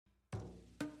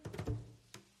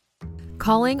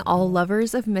Calling all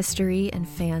lovers of mystery and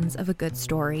fans of a good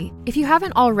story. If you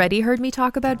haven't already heard me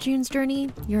talk about June's Journey,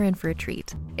 you're in for a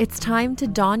treat. It's time to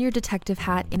don your detective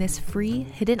hat in this free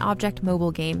hidden object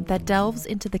mobile game that delves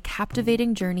into the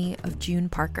captivating journey of June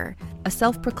Parker, a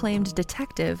self-proclaimed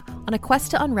detective on a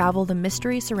quest to unravel the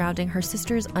mystery surrounding her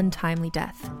sister's untimely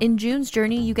death. In June's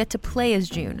Journey, you get to play as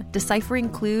June, deciphering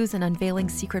clues and unveiling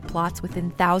secret plots within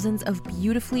thousands of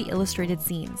beautifully illustrated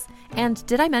scenes. And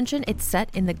did I mention it's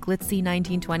set in the glitzy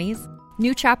 1920s?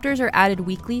 New chapters are added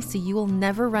weekly, so you will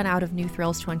never run out of new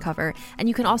thrills to uncover, and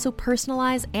you can also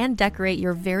personalize and decorate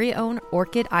your very own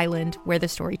Orchid Island where the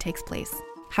story takes place.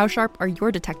 How sharp are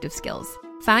your detective skills?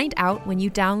 Find out when you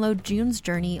download June's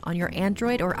Journey on your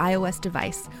Android or iOS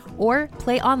device, or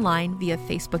play online via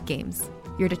Facebook Games.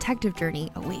 Your detective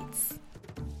journey awaits.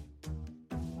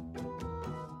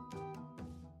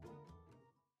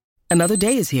 Another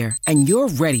day is here, and you're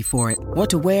ready for it.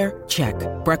 What to wear? Check.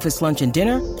 Breakfast, lunch, and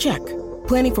dinner? Check.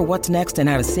 Planning for what's next and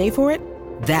how to save for it?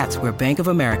 That's where Bank of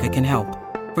America can help.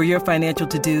 For your financial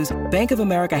to-dos, Bank of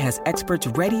America has experts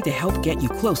ready to help get you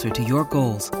closer to your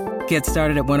goals. Get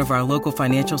started at one of our local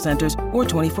financial centers or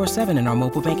 24/7 in our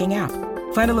mobile banking app.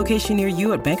 Find a location near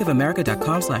you at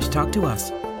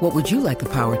bankofamerica.com/talktous. What would you like the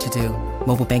power to do?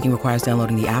 Mobile banking requires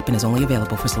downloading the app and is only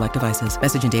available for select devices.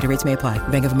 Message and data rates may apply.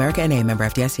 Bank of America N.A., member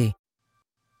FDIC.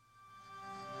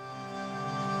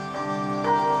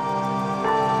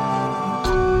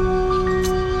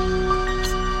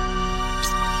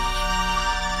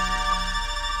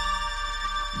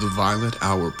 The Violet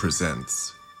Hour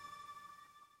presents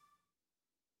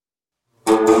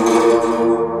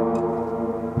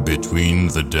Between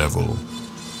the Devil,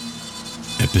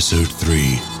 Episode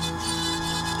 3.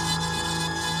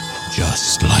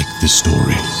 Just like the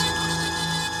stories.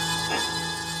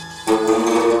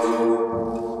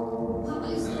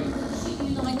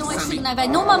 I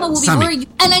know Mama will be Sammy. worried,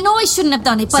 and I know I shouldn't have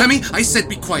done it, but... Sammy, I said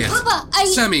be quiet. Papa,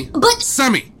 Sammy. But...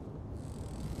 Sammy.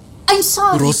 I'm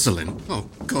sorry. Rosalind. Oh,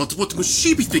 God, what must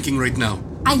she be thinking right now?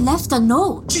 I left a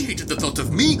note. She hated the thought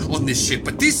of me on this ship,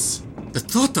 but this... The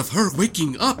thought of her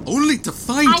waking up only to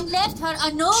find... I left her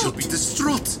a note. She'll be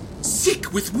distraught,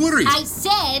 sick with worry. I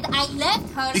said I left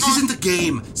her This isn't a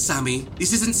game, Sammy.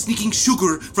 This isn't sneaking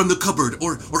sugar from the cupboard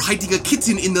or hiding a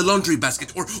kitten in the laundry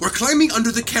basket or climbing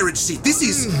under the carriage seat. This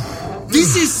is...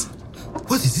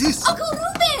 What is this? Uncle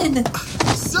Ruben!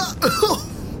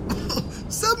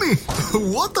 Sammy,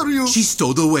 what are you... She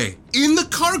stowed away in the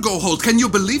cargo hold. Can you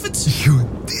believe it? You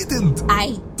didn't.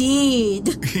 I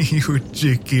did. You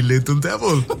cheeky little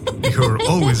devil. You're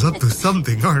always up to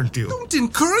something, aren't you? Don't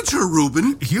encourage her,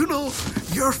 Reuben. You know,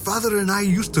 your father and I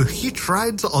used to hitch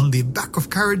rides on the back of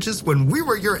carriages when we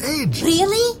were your age.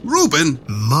 Really? Reuben!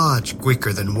 Much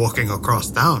quicker than walking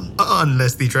across town.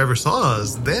 Unless the driver saw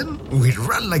us, then we'd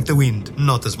run like the wind.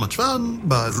 Not as much fun,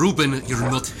 but... Reuben,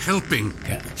 you're not helping.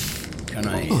 Can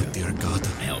I, Oh, dear God.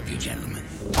 help you, gentlemen?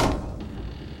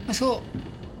 I thought,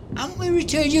 haven't we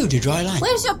returned you to dry land?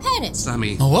 Where's your parrot?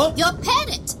 Sammy. My what? Your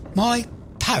parrot. My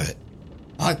parrot.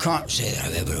 I can't say that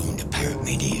I've ever owned a parrot,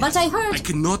 me dear. But I heard... I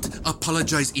cannot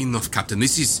apologize enough, Captain.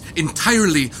 This is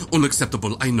entirely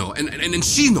unacceptable, I know. And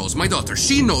she knows, my daughter,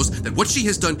 she knows that what she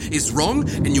has done is wrong,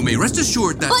 and you may rest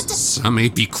assured that... But- Sammy,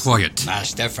 be quiet.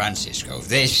 Master Francisco,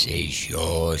 this is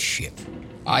your ship.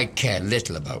 I care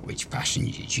little about which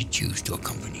passengers you choose to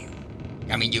accompany you.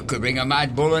 I mean, you could bring a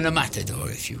mad bull and a matador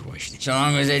if you wished, so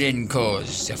long as they didn't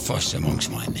cause a fuss amongst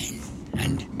my men.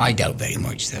 And I doubt very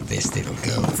much that this little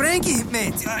girl... Frankie,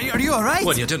 mate, are you all right?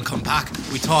 Well, you didn't come back.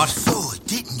 We thought... Saw it,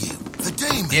 didn't you? The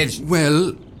demon. Gibbs,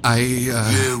 Well,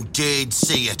 You did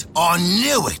see it. I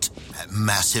knew it. That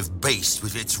massive beast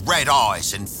with its red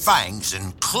eyes and fangs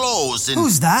and claws and...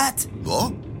 Who's that?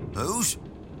 What? Who's?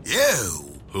 You.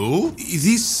 Who?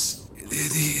 This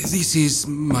is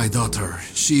my daughter.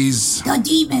 She's... The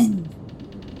demon.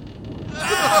 I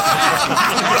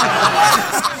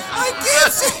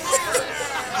can't see.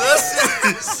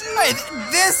 Wait,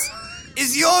 this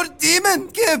is your demon,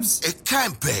 Gibbs. It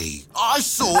can't be. I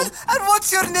saw... And what's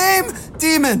your name,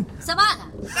 demon? Samara.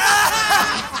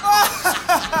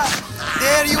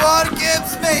 There you are,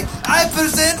 Gibbs, mate. I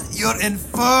present your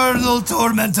infernal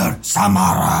tormentor,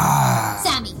 Samara.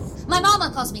 Sammy. My mama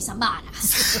calls me Samara.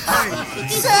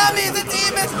 Sammy the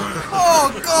demon.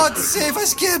 Oh, God save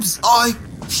us, Gibbs.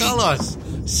 Tell us,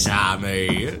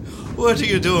 Sammy, what are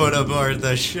you doing aboard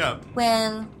the ship?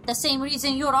 Well, the same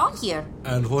reason you're all here.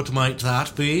 And what might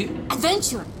that be?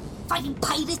 Adventure. Fighting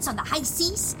pirates on the high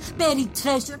seas, buried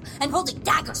treasure, and holding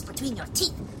daggers between your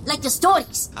teeth. Like the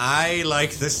stories. I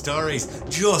like the stories,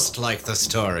 just like the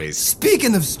stories.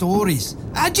 Speaking of stories,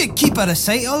 how'd you keep out of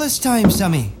sight all this time,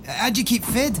 Sammy? How'd you keep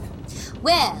fed?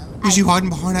 Well, Was you hiding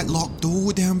behind that locked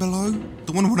door down below?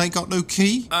 The one where ain't got no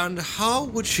key? And how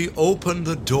would she open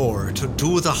the door to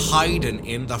do the hiding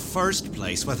in the first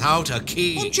place without a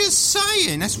key? I'm just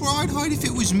saying, that's where I'd hide if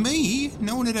it was me.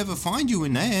 No one would ever find you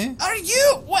in there. Are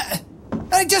you? What?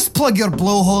 Just plug your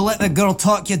blowhole, let the girl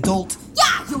talk, you dolt.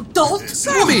 Yeah, you dolt!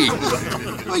 Sammy!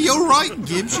 Well, you're right,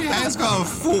 Gibbs. She has got a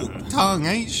forked tongue,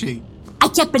 ain't she? I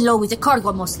kept below with the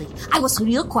cargo mostly. I was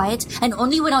real quiet and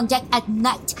only went on deck at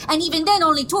night. And even then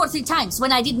only 2 or 3 times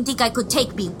when I didn't think I could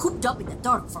take being cooped up in the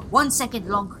dark for 1 second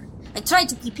longer. I tried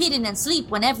to keep hidden and sleep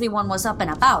when everyone was up and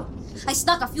about. I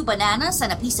snuck a few bananas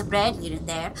and a piece of bread here and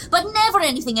there, but never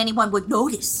anything anyone would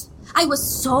notice. I was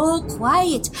so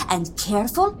quiet and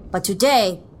careful, but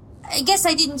today, I guess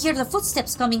I didn't hear the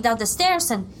footsteps coming down the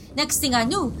stairs, and next thing I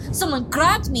knew, someone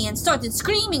grabbed me and started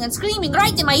screaming and screaming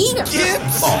right in my ear.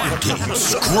 I didn't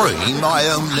scream, I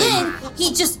only... Then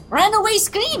he just ran away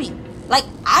screaming, like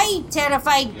I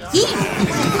terrified him.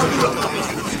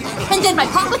 And then my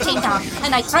papa came down,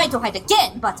 and I tried to hide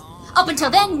again, but up until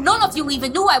then, none of you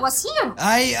even knew I was here.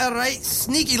 Aye, alright,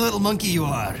 sneaky little monkey you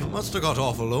are. You must have got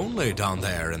awful lonely down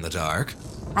there in the dark.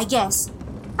 I guess.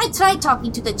 I tried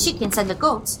talking to the chickens and the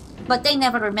goats, but they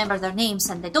never remember their names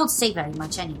and they don't say very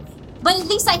much anyway. But at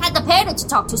least I had the parrot to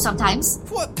talk to sometimes.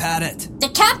 What parrot? The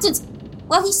captain's.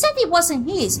 Well, he said it wasn't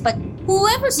his, but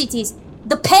whoever's it is,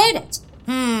 the parrot.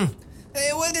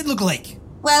 What did it look like?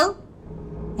 Well,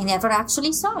 I never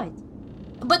actually saw it.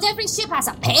 But every ship has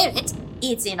a parrot.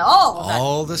 It's in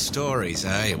all the stories,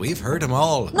 eh? We've heard them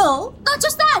all. No, not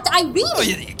just that. I really... Oh,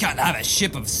 you can't have a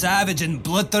ship of savage and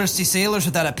bloodthirsty sailors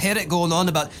without a parrot going on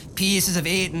about pieces of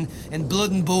eight and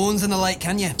blood and bones and the like,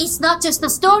 can you? It's not just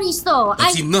the stories, though.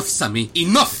 That's enough, Sammy.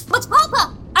 Enough! But,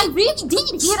 Papa, I really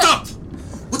didn't hear Stop!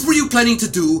 What were you planning to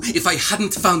do if I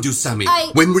hadn't found you, Sammy?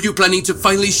 I- When were you planning to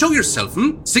finally show yourself,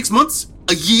 6 months?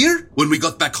 A year? When we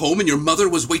got back home and your mother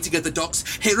was waiting at the docks,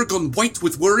 hair gone white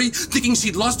with worry, thinking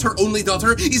she'd lost her only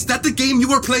daughter? Is that the game you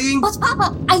were playing? But,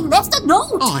 Papa, I left a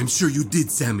note! Oh, I'm sure you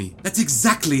did, Sammy. That's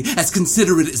exactly as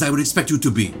considerate as I would expect you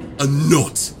to be. A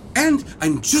note. And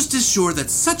I'm just as sure that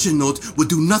such a note would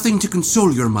do nothing to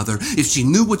console your mother if she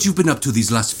knew what you've been up to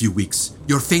these last few weeks.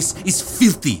 Your face is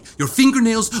filthy, your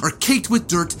fingernails are caked with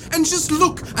dirt, and just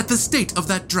look at the state of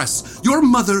that dress. Your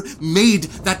mother made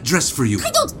that dress for you.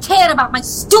 I don't care about my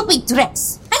stupid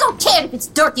dress. I don't care if it's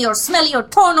dirty or smelly or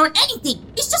torn or anything.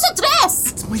 It's just a dress.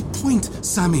 That's my point,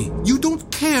 Sammy. You don't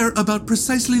care about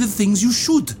precisely the things you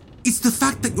should. It's the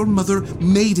fact that your mother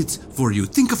made it for you.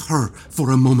 Think of her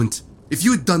for a moment. If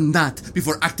you had done that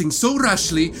before acting so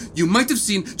rashly, you might have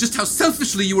seen just how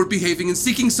selfishly you were behaving and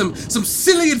seeking some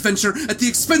silly adventure at the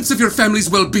expense of your family's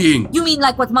well-being. You mean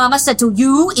like what Mama said to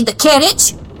you in the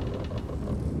carriage?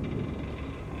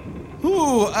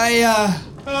 Ooh,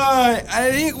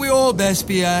 I think we all best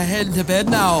be heading to bed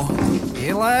now.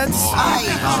 Hey, lads?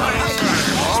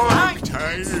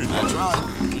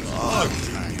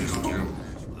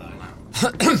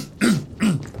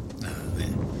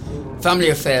 Family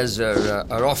affairs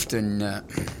are often...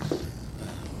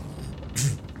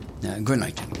 good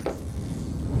night.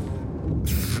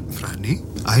 Franny,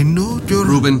 I know you're...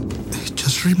 Reuben.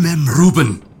 Just remember...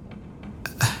 Reuben.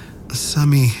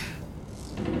 Sammy...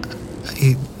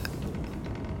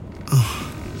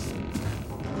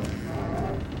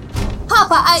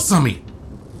 Papa, Sammy.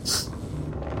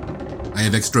 I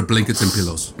have extra blankets and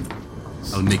pillows.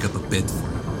 I'll make up a bed for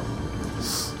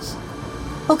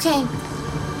you. Okay.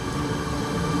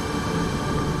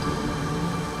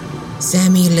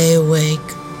 Sammy lay awake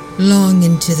long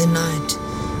into the night,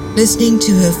 listening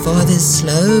to her father's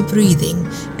slow breathing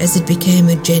as it became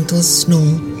a gentle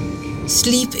snore,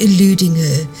 sleep eluding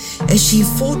her as she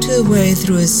fought her way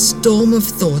through a storm of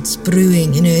thoughts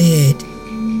brewing in her head.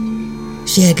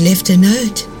 She had left a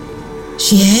note.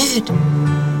 She had.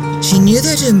 She knew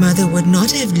that her mother would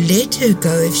not have let her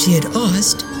go if she had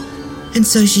asked, and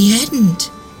so she hadn't.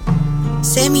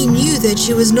 Sammy knew that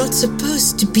she was not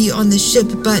supposed to be on the ship,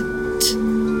 but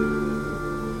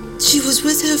she was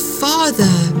with her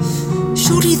father.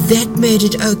 Surely that made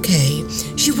it okay.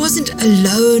 She wasn't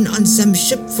alone on some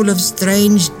ship full of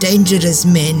strange, dangerous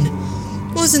men.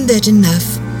 Wasn't that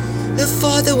enough? Her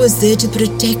father was there to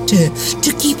protect her,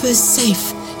 to keep her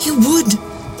safe. He would.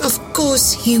 Of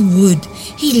course he would.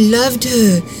 He loved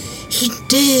her. He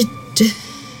did.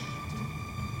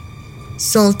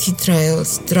 Salty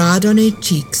trails dried on her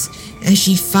cheeks as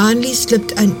she finally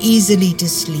slipped uneasily to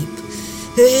sleep,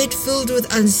 her head filled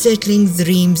with unsettling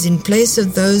dreams in place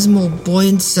of those more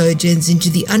buoyant sojourns into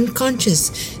the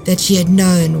unconscious that she had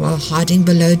known while hiding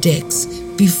below decks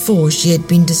before she had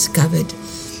been discovered.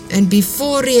 and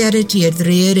before reality had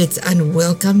reared its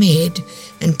unwelcome head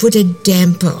and put a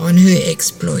damper on her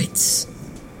exploits.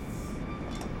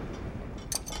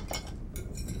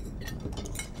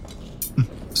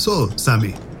 So,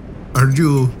 Sammy, are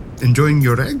you enjoying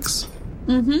your eggs?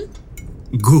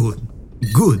 Mm-hmm.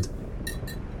 Good.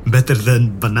 Better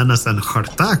than bananas and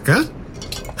hardtack, huh?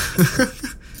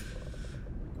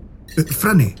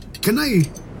 Franny, can I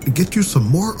get you some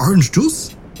more orange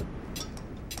juice?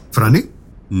 Franny?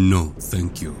 No,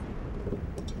 thank you.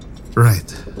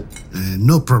 Right.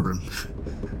 No problem.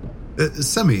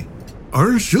 Sammy,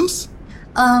 orange juice?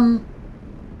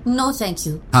 No thank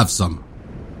you. Have some.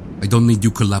 I don't need you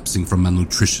collapsing from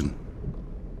malnutrition.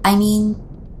 I mean,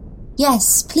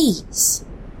 yes, please.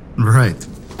 Right.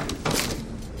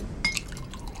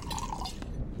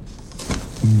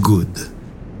 Good.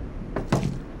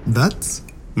 That's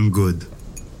good.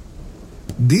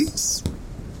 This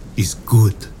is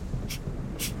good.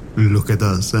 Look at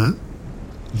us, huh?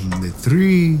 The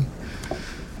three.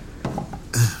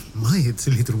 It's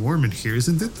a little warm in here,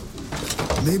 isn't it?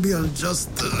 Maybe I'll just.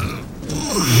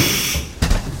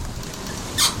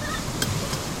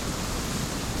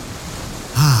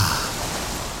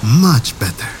 Much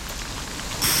better.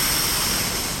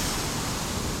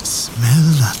 Smell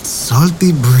that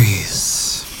salty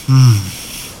breeze.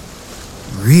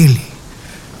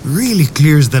 Really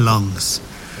clears the lungs.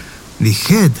 The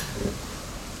head.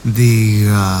 The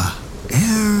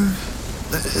air.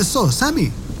 So, Sammy,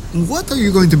 what are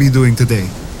you going to be doing today?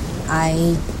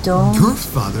 I don't... Your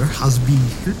father has been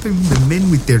helping the men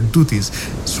with their duties,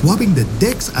 swabbing the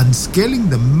decks and scaling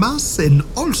the masts and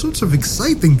all sorts of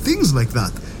exciting things like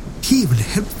that. He even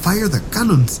helped fire the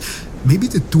cannons. Maybe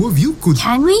the two of you could...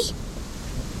 Can we?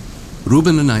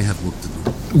 Reuben and I have work to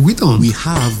do. We don't. We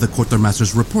have the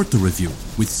quartermaster's report to review.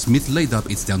 With Smith laid up,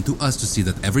 it's down to us to see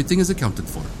that everything is accounted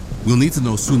for. We'll need to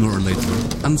know sooner or later,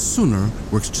 and sooner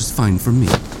works just fine for me.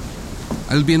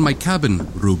 I'll be in my cabin,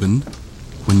 Reuben,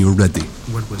 when you're ready.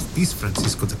 Where was this,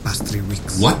 Francisco, the past 3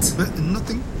 weeks? What?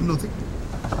 Nothing.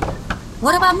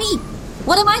 What about me?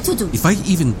 What am I to do? If I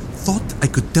even thought I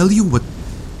could tell you what...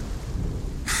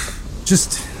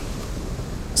 Just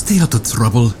stay out of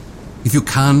trouble, if you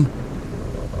can.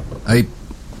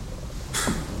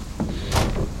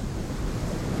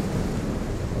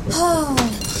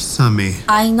 Sammy.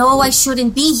 I know I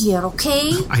shouldn't be here,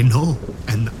 okay? I know,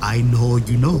 and I know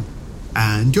you know.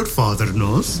 And your father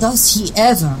knows. Does he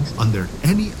ever? Under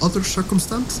any other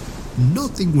circumstance,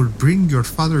 nothing will bring your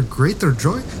father greater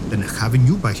joy than having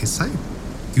you by his side.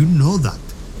 You know that.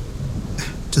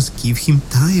 Just give him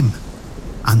time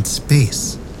and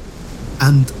space.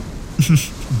 And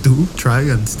do try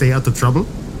and stay out of trouble.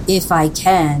 If I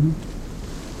can.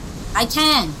 I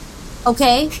can.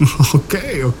 Okay?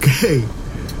 Okay.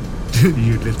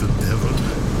 You little devil.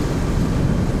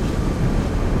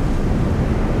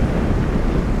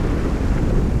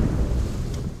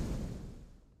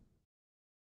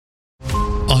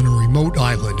 On a remote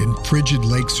island in frigid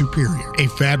Lake Superior, a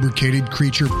fabricated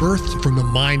creature birthed from the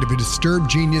mind of a disturbed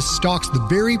genius stalks the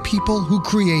very people who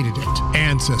created it.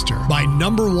 Ancestor, by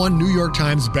 #1 New York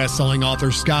Times bestselling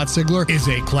author Scott Sigler, is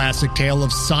a classic tale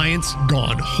of science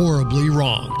gone horribly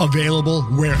wrong. Available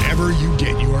wherever you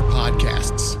get your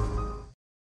podcasts.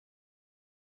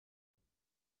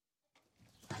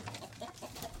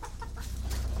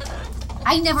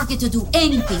 I never get to do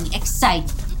anything exciting.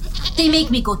 They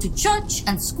make me go to church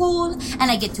and school, and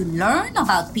I get to learn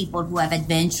about people who have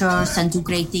adventures and do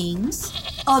great things.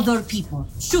 Other people,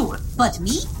 sure, but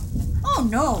me? Oh,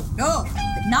 no,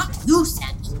 not you,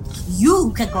 Sammy.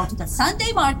 You can go to the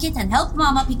Sunday market and help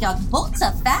Mama pick out bolts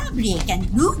of fabric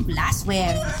and new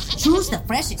glassware. Choose the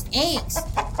freshest eggs.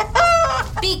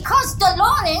 Because,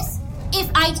 Dolores, if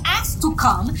I'd asked to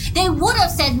come, they would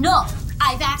have said no.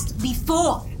 I've asked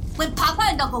before. When Papa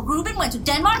and Uncle Reuben went to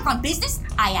Denmark on business,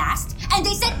 I asked, and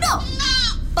they said no.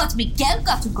 But Miguel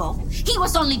got to go. He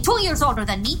was only 2 years older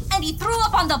than me, and he threw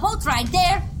up on the boat ride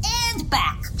there and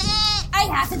back. I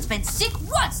haven't been sick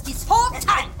once this whole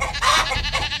time.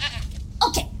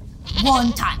 Okay,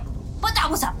 one time. But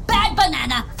that was a bad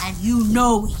banana, and you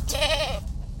know it.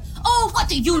 Oh, what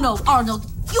do you know, Arnold?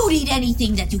 You'd eat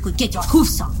anything that you could get your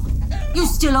hoofs on. You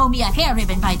still owe me a hair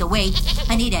ribbon, by the way,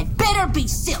 and it had better be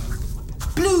silk.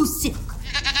 Blue silk.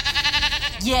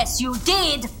 Yes, you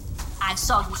did. I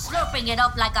saw you slurping it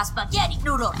up like a spaghetti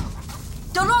noodle.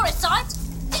 Dolores saw it,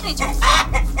 didn't you?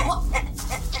 What?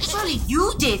 Surely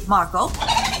you did, Marco.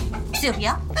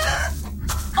 Sylvia?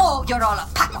 Oh, you're all a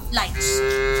pack of liars.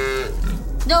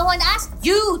 No one asked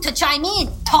you to chime in,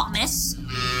 Thomas.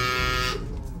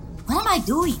 What am I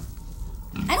doing?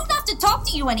 I don't have to talk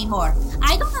to you anymore.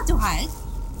 I don't have to hide.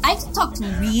 I can talk to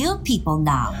real people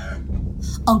now.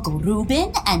 Uncle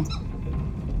Reuben and...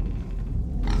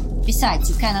 Besides,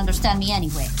 you can't understand me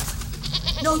anyway.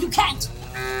 No, you can't.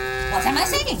 What am I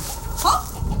saying? Huh?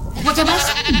 What am I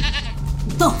saying?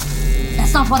 No,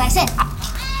 that's not what I said.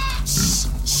 Shh.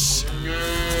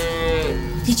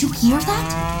 Did you hear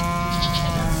that?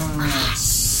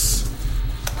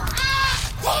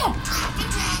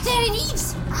 There it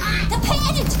is! The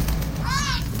parrot!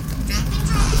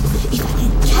 If I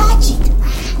can catch it,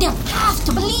 they'll have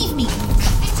to believe me.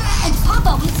 And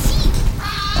Papa will see.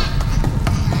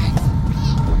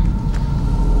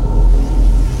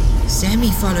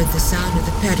 Sammy followed the sound of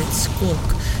the parrot's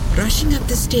squawk, rushing up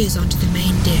the stairs onto the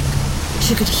main deck.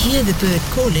 She could hear the bird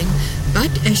calling,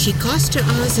 but as she cast her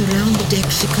eyes around the deck,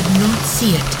 she could not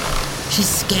see it. She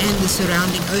scanned the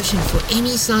surrounding ocean for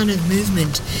any sign of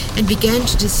movement and began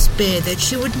to despair that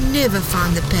she would never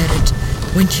find the parrot.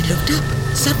 When she looked up,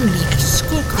 suddenly a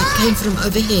squawk that came from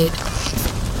overhead.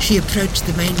 She approached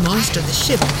the main mast of the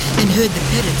ship and heard the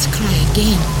parrot's cry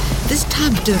again, this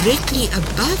time directly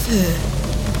above her.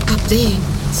 Up there,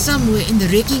 somewhere in the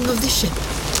rigging of the ship.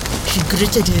 She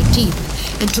gritted her teeth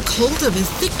and took hold of a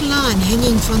thick line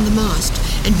hanging from the mast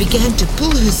and began to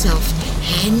pull herself,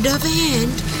 hand over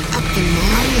hand, up the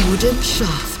long wooden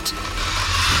shaft.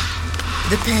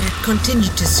 The parrot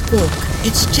continued to squawk,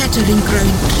 its chattering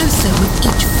growing closer with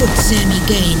each foot Sammy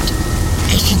gained.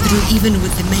 As she drew even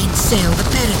with the mainsail, the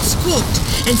parrot squawked,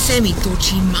 and Sammy thought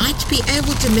she might be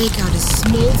able to make out a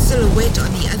small silhouette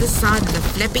on the other side of the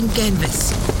flapping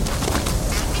canvas.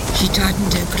 She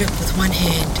tightened her grip with one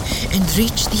hand and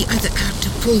reached the other out to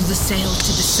pull the sail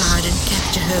to the side and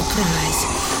capture her prize,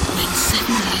 when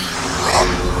suddenly...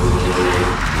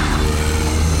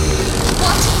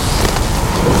 What?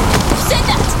 Who said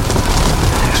that?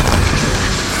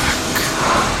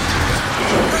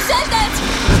 Who said that?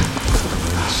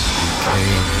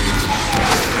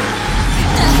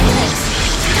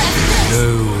 No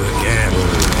again.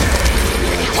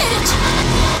 Hit it!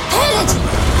 Hit it!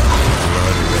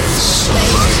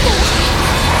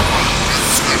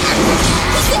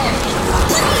 He's there!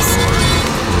 Please!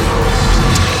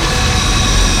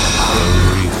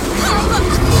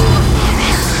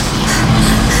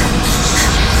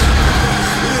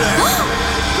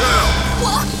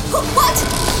 What?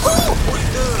 Who? What are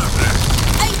you doing up there?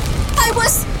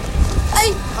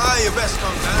 I you best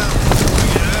calm down.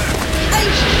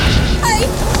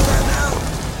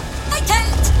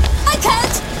 I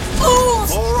can't move!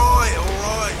 Alright.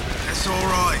 That's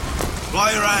alright.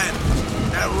 By your hand.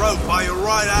 That rope by your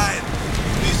right hand.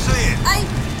 Can you see it?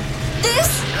 This?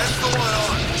 That's the one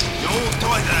on. You're all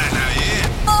tight to that now, you hear?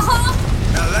 Uh-huh.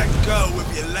 Now let go with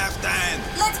your left hand.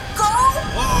 Let go?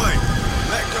 Oi!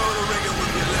 Let go of the rigging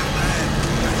with your left hand.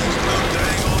 And use both to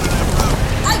hang on to that rope.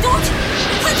 I don't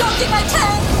think I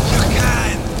can. You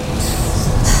can.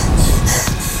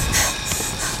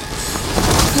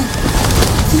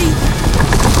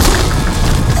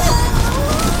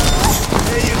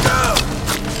 There you go.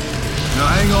 Now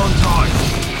hang on tight.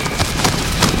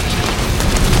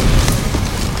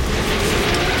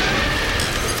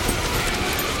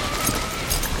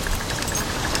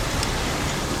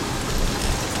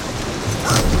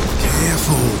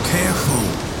 Careful.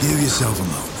 Give yourself a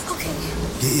moment. Okay.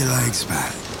 Get your legs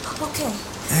back. Okay.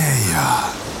 There you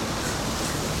are.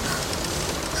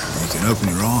 You can open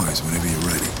your eyes whenever you're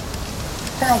ready.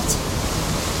 Right.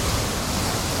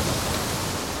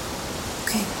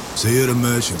 Okay. So you're the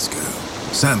merchant's girl.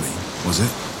 Sammy, was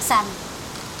it? Sammy.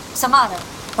 Samara,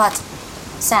 but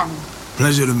Sammy.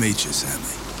 Pleasure to meet you,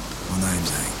 Sammy. My name's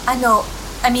Hank. I know.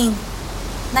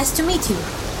 Nice to meet you,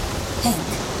 Hank.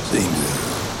 Seems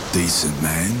a decent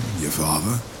man, your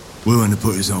father. Willing to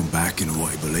put his own back into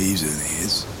what he believes in, he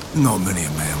is. Not many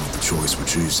a man with the choice would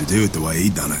choose to do it the way he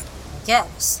done it.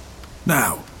 Yes.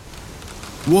 Now,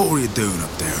 what were you doing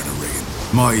up there in the rigging?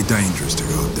 Mighty dangerous to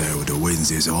go up there with the winds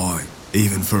this high,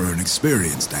 even for an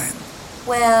experienced hand.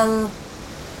 Well,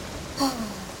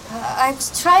 I was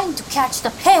trying to catch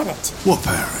the parrot. What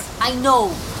parrot? I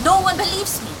know. No one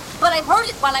believes me. But I heard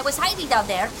it while I was hiding down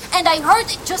there, and I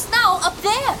heard it just now up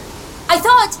there. I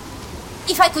thought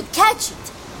if I could catch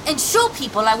it and show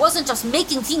people I wasn't just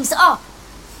making things up.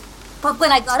 But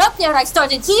when I got up there, I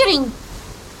started hearing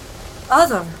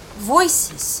other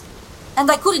voices. And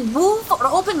I couldn't move or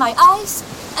open my eyes.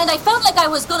 And I felt like I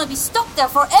was going to be stuck there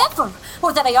forever,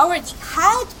 or that I already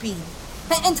had been.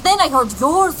 And then I heard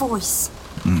your voice.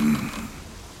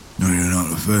 No, you're not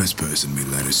the first person to be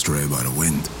led astray by the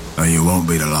wind. And you won't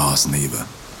be the last neither.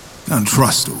 Can't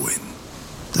trust the wind.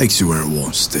 Takes you where it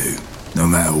wants to, no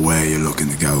matter where you're looking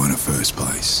to go in the first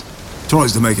place.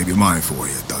 Tries to make up your mind for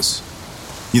you, it does.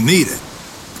 You need it,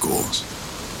 of course.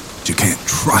 But you can't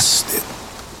trust it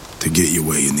to get you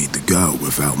where you need to go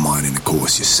without minding the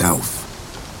course yourself.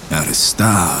 Now the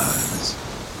stars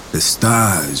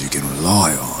you can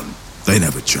rely on, they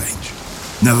never change.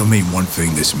 Never mean one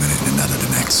thing this minute and another the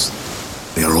next.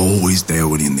 They're always there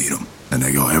when you need them, and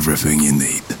they got everything you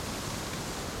need.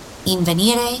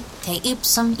 Invenire te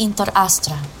ipsum inter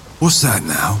astra. What's that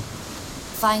now?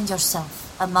 Find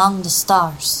yourself among the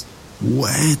stars.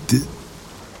 Where did...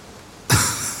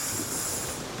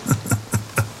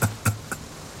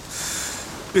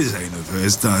 This ain't the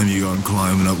first time you gone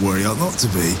climbing up where you ought not to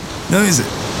be. No, is it?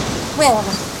 Well,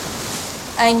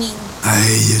 I mean...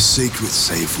 Hey, your secret's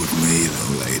safe with me,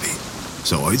 little lady.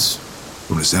 Besides,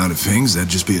 from the sound of things, that'd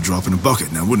just be a drop in a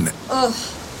bucket now, wouldn't it? Ugh.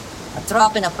 A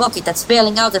drop in a bucket that's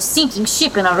bailing out a sinking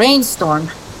ship in a rainstorm.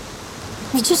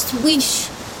 I just wish...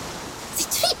 They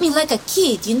treat me like a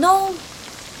kid, you know?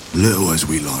 Little as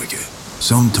we like it,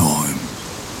 sometimes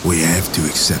we have to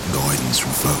accept guidance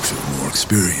from folks with more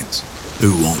experience,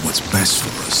 who want what's best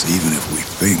for us, even if we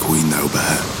think we know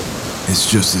better. It's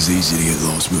just as easy to get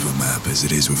lost with a map as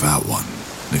it is without one,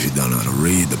 if you don't know how to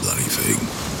read the bloody thing.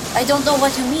 I don't know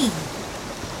what you mean.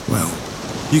 Well,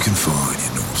 you can find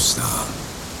your North Star,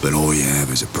 but all you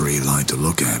have is a pretty line to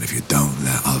look at if you don't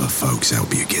let other folks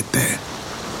help you get there.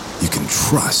 You can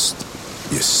trust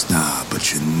your star,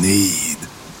 but you need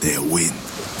their wind,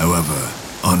 however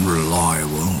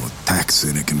unreliable or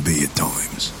taxing it can be at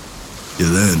times. You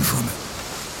learn from it.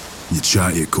 You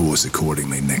chart your course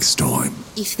accordingly next time.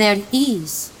 If there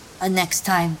is a next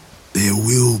time. There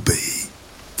will be.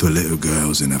 For little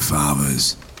girls and their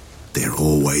fathers, there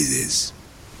always is.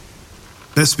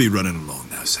 Let's be running along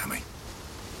now, Sammy.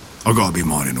 I gotta be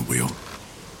minding the wheel.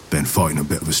 Been fighting a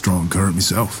bit of a strong current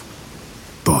myself.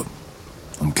 But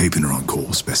I'm keeping her on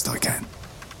course best I can.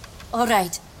 All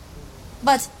right.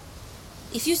 But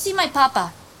if you see my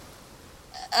papa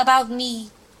about me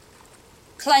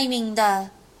climbing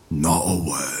the... Not a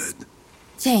word.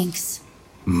 Thanks.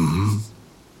 Mm-hmm.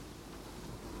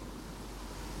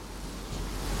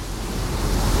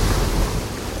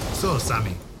 So,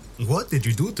 Sammy, what did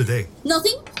you do today?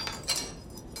 Nothing.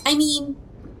 I mean,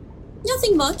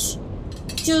 nothing much.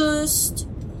 Just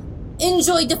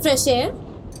enjoyed the fresh air.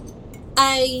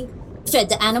 I fed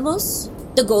the animals,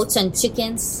 the goats and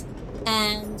chickens,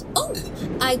 and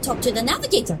I talked to the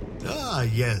navigator. Ah,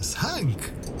 yes,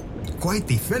 Hank. Quite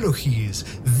the fellow he is.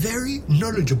 Very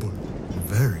knowledgeable.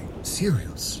 Very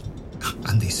serious.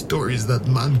 And the stories that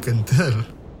man can tell.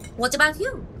 What about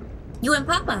you? You and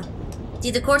Papa?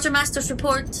 Did the quartermaster's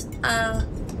report,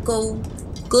 go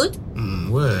good?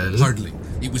 Well... Hardly.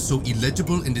 It was so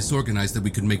illegible and disorganized that we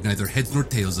could make neither heads nor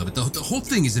tails of it. The whole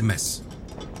thing is a mess.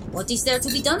 What is there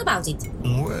to be done about it?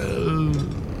 Well...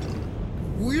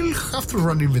 We'll have to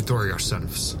run inventory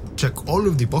ourselves. Check all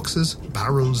of the boxes,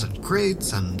 barrels, and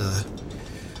crates, and,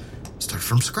 start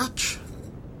from scratch.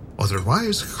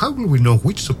 Otherwise, how will we know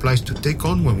which supplies to take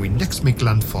on when we next make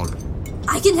landfall?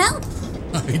 I can help.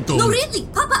 I don't. No, really,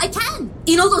 Papa, I can.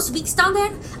 In all those weeks down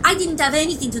there, I didn't have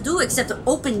anything to do except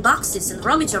open boxes and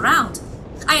rummage around.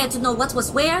 I had to know what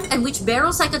was where and which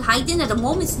barrels I could hide in at a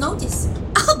moment's notice.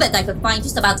 I'll bet I could find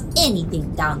just about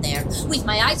anything down there, with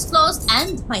my eyes closed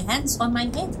and my hands on my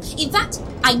head. In fact,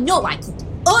 I know I could.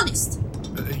 Honest.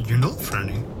 You know,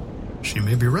 Franny, she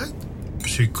may be right.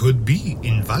 She could be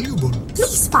invaluable.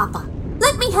 Please, Papa,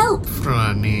 let me help.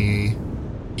 Franny.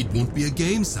 It won't be a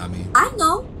game, Sammy. I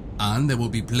know. And there will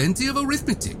be plenty of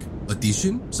arithmetic.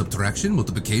 Addition, subtraction,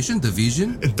 multiplication,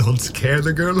 division. Don't scare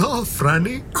the girl off,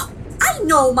 Franny. Oh, I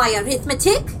know my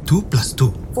arithmetic. 2 plus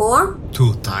 2. 4.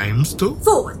 2 times 2.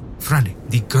 4. Franny,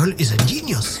 the girl is a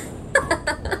genius.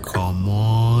 Come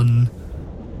on.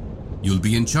 You'll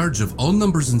be in charge of all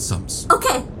numbers and sums.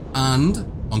 Okay. And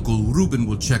Uncle Reuben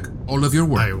will check all of your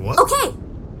work. What? Okay.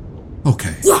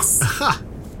 Okay. Yes. Aha.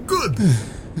 Good.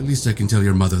 At least I can tell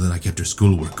your mother that I kept her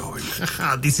schoolwork going.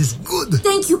 This is good.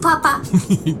 Thank you, Papa.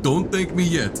 Don't thank me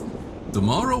yet.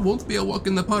 Tomorrow won't be a walk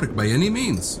in the park by any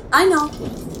means. I know.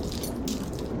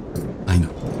 I know.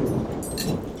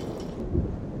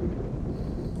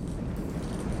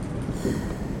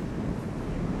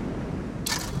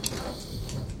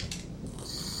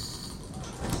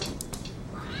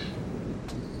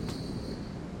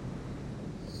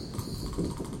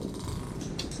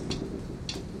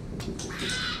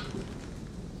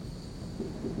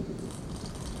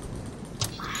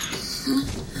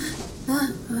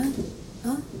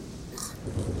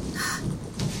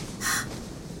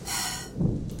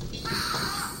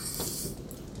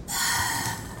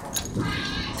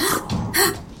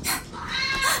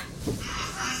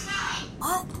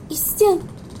 It's still...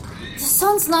 The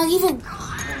sun's not even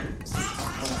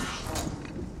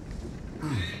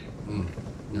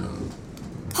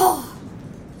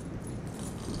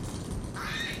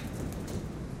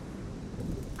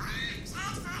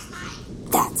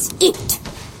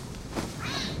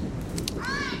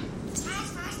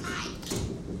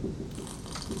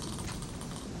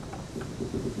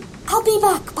be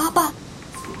back, Papa.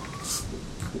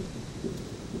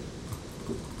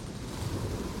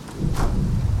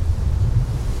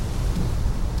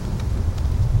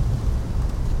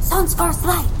 Sun's first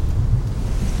light.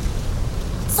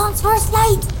 Sun's first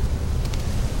light.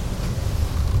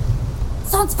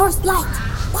 Sun's first light.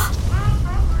 What?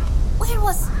 Where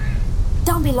was...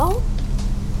 down below?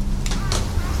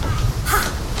 Ha!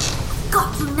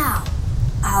 Got you now.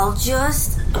 I'll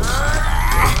just...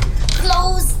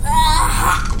 close the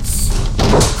hatch.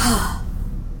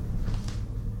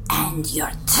 And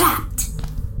you're trapped.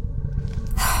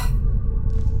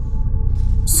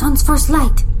 Sun's first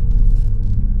light.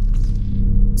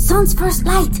 Sun's first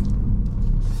light.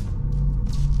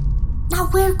 Now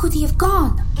where could he have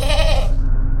gone?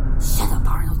 Shut up,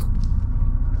 Arnold.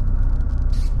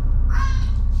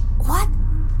 What?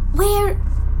 Where?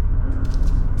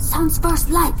 Sun's first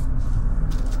light.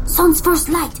 Sun's first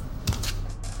light.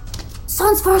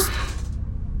 Sun's first...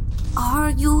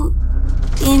 Are you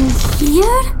in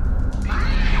here?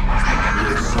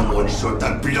 Let someone shut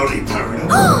that bloody parrot up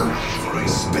before I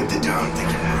spit the damn thing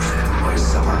in my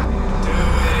supper.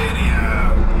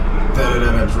 Better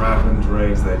than a drop and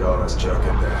dregs they got us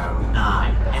chucking down.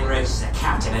 Aye, and roast the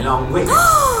captain along with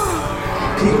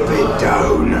Keep it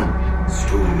down.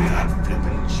 Stow that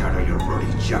flippin' chatter, you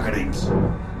bloody jackanapes.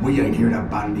 We ain't here to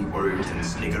bandy words and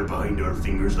snicker behind our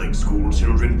fingers like school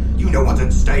children. You know what's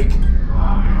at stake.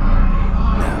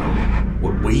 Now,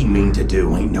 what we mean to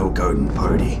do ain't no garden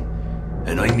party.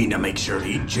 And I mean to make sure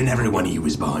each and every one of you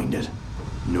is behind it.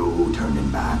 No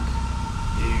turning back.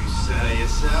 You said it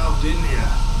yourself, didn't you?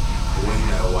 We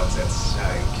know what's at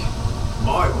stake.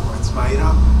 My word's made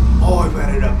up. I've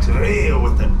had it up to here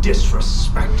with the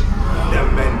disrespect.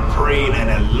 Them men preening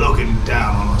and looking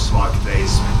down on us like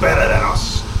they's better than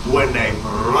us when they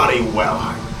bloody well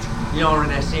ain't.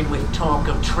 luring us in with talk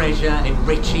of treasure and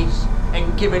riches,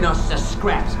 and giving us the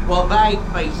scraps while they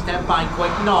feast and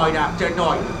banquet night after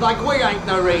night, like we ain't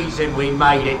the reason we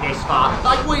made it this far,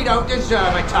 like we don't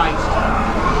deserve a taste.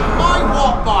 I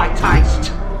want my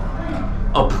taste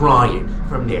of prying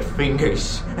from their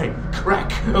fingers and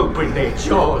crack open their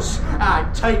jaws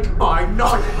and take my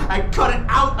knife and cut it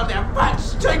out of their fat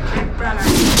stinking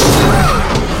bellies.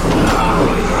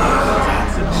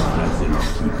 That's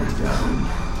enough. Keep it down.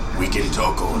 We can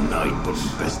talk all night, but we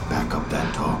best back up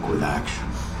that talk with action.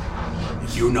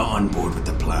 If you're not on board with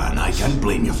the plan, I can't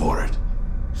blame you for it.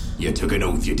 You took an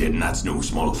oath you did, and that's no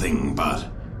small thing, but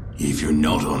if you're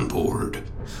not on board,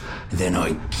 then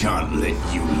I can't let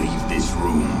you leave this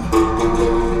room.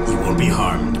 You won't be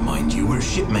harmed, mind you. We're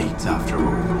shipmates, after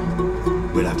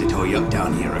all. We'll have to tie you up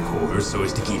down here, of course, so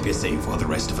as to keep you safe while the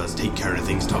rest of us take care of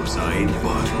things topside,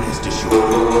 but rest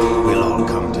assured, we'll all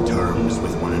come to terms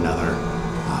with one another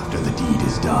after the deed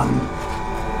is done.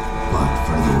 But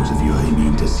for those of you I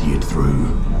mean to see it through,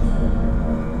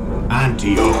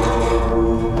 Antioch.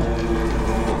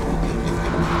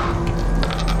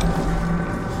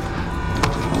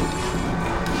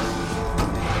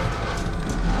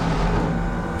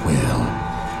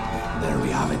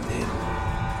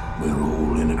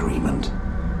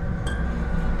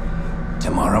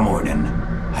 Tomorrow morning,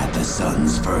 at the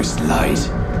sun's first light,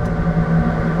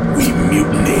 we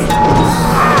mutiny.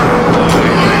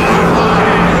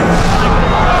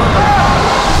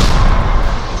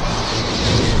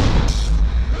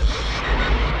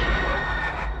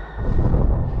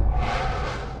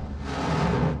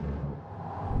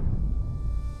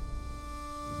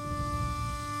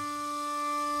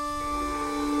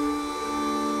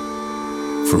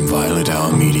 From Violet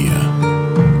Hour Media,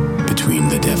 Between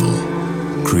the Devil.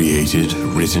 Created,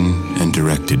 written, and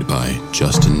directed by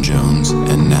Justin Jones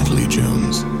and Natalie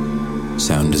Jones.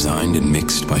 Sound designed and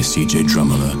mixed by CJ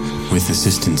Drummoller, with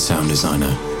assistant sound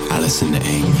designer Allison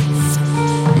Eng.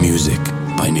 Music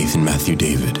by Nathan Matthew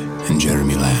David and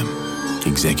Jeremy Lamb.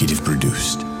 Executive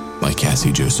produced by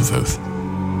Cassie Joseph Oath.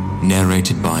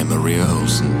 Narrated by Maria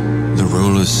Olson. The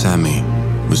role as Sammy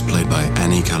was played by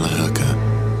Annie Kalahurka.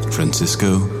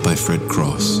 Francisco by Fred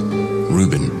Cross.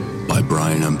 Ruben by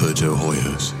Brian Umberto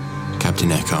Hoyos,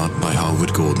 Captain Eckhart by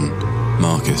Harwood Gordon,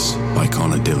 Marcus by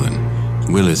Connor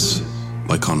Dillon, Willis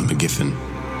by Connor McGiffin,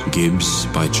 Gibbs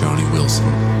by Charlie Wilson,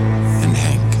 and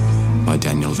Hank by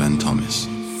Daniel Van Thomas,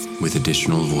 with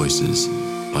additional voices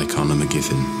by Connor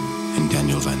McGiffin and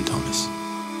Daniel Van Thomas.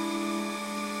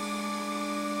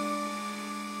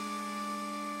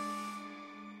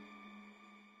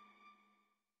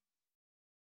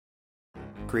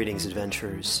 Greetings,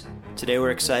 adventurers. Today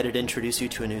we're excited to introduce you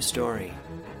to a new story,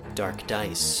 Dark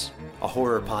Dice, a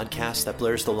horror podcast that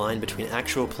blurs the line between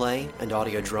actual play and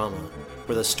audio drama,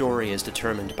 where the story is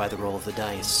determined by the roll of the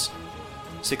dice.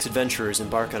 6 adventurers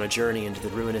embark on a journey into the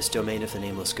ruinous domain of the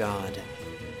Nameless God.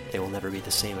 They will never be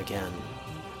the same again.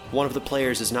 One of the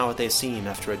players is not what they seem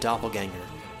after a doppelganger,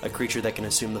 a creature that can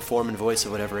assume the form and voice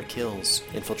of whatever it kills,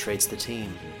 infiltrates the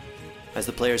team. As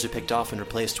the players are picked off and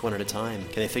replaced one at a time,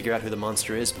 can they figure out who the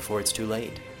monster is before it's too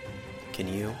late? Can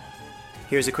you?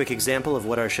 Here's a quick example of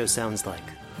what our show sounds like.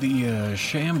 The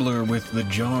shambler with the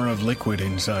jar of liquid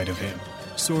inside of him.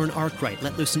 Soren Arkwright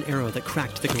let loose an arrow that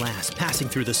cracked the glass, passing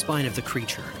through the spine of the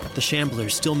creature. The shambler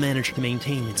still managed to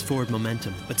maintain its forward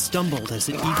momentum, but stumbled as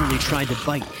it eagerly tried to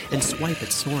bite and swipe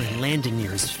at Soren, landing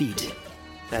near his feet.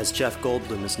 As Jeff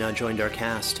Goldblum has now joined our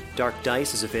cast, Dark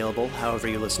Dice is available however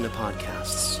you listen to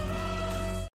podcasts.